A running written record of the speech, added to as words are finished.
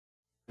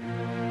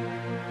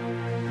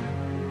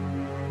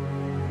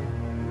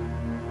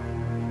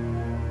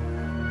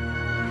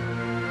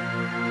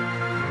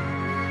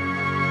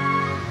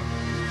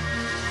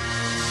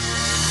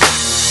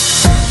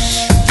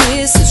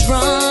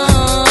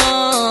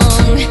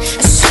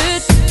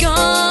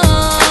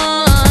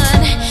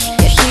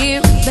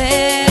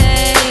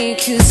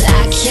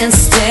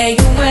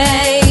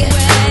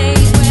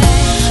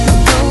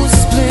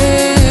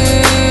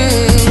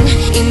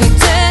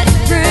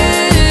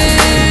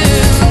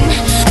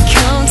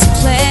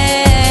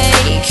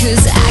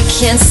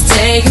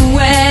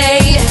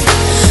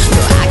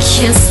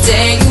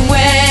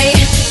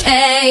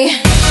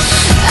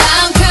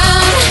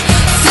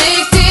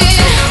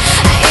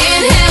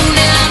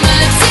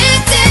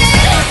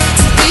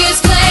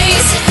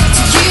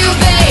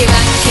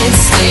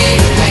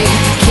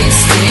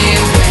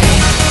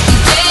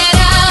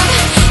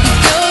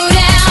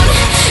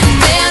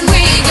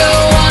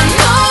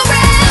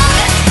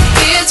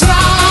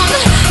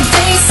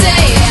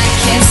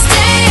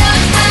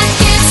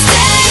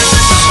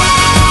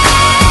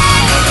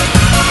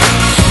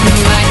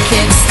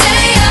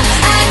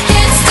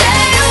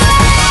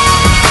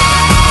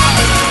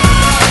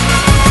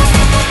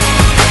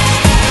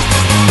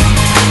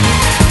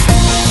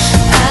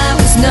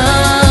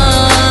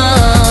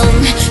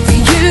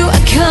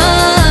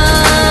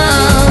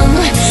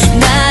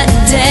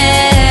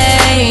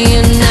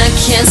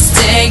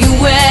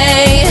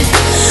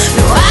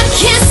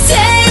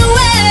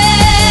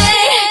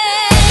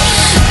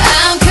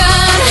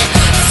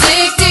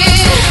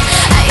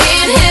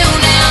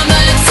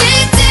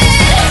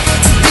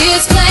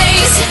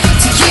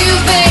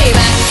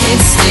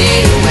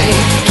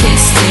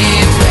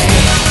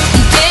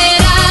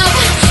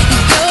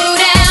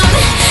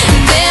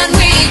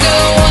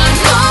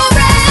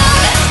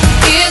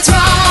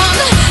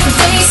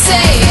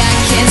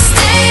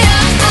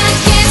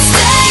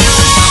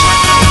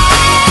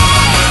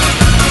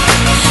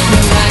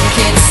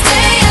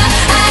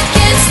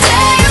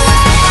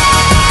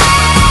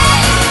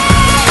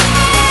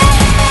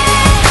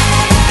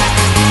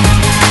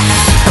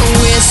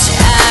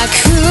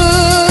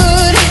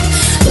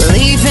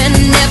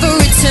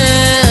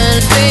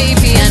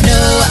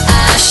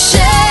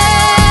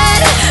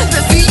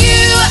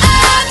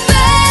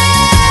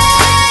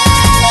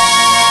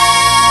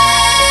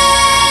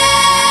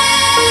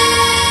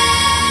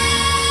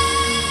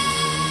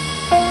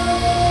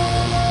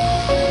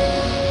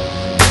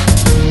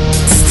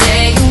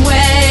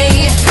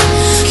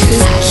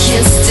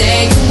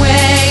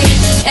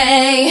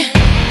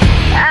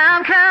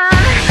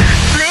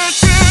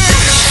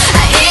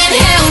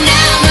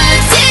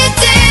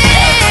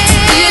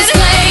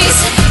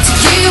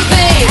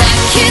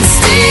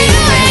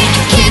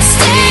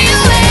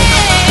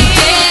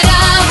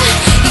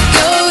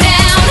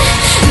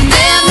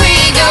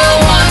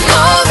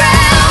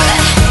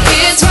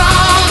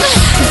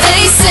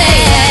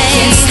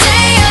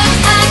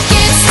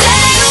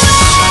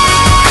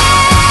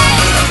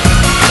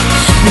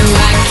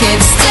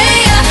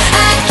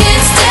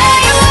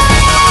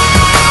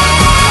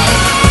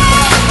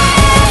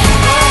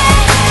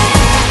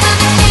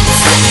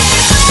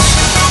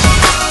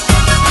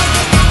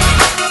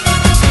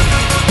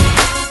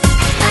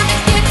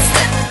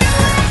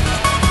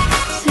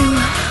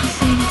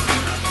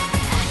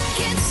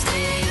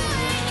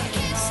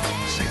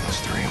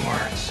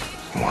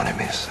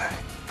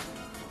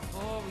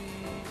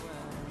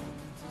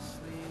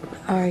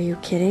Are you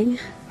kidding?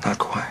 Not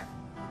quite.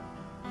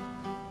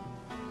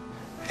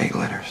 8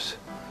 letters.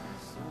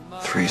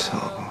 3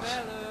 syllables.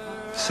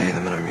 Say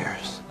them and I'm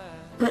yours.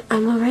 But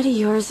I'm already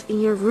yours,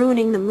 and you're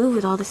ruining the mood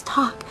with all this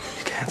talk.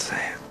 You can't say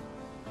it.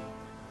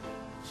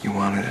 You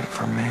wanted it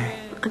from me.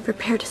 I'm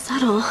prepared to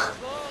settle.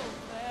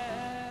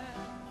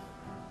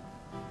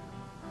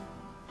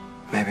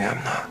 Maybe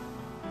I'm not.